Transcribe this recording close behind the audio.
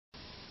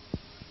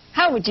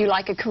How would you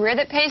like a career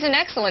that pays an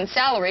excellent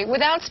salary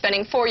without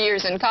spending 4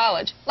 years in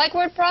college, like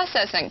word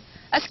processing?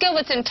 A skill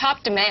that's in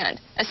top demand,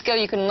 a skill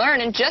you can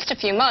learn in just a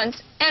few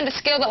months, and a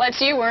skill that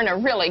lets you earn a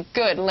really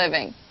good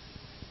living.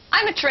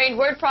 I'm a trained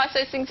word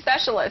processing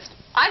specialist.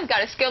 I've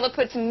got a skill that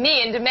puts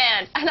me in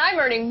demand, and I'm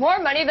earning more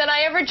money than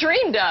I ever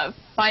dreamed of.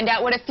 Find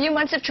out what a few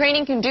months of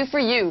training can do for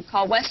you.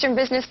 Call Western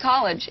Business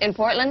College. In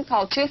Portland,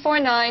 call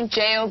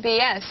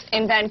 249-JOBS.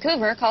 In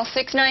Vancouver, call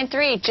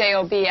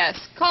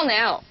 693-JOBS. Call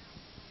now.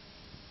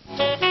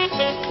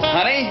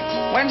 Honey,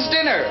 when's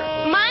dinner?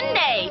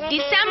 Monday,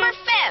 December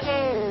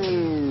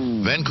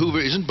 5th. Vancouver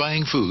isn't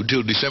buying food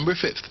till December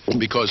 5th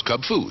because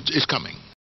Cub Foods is coming.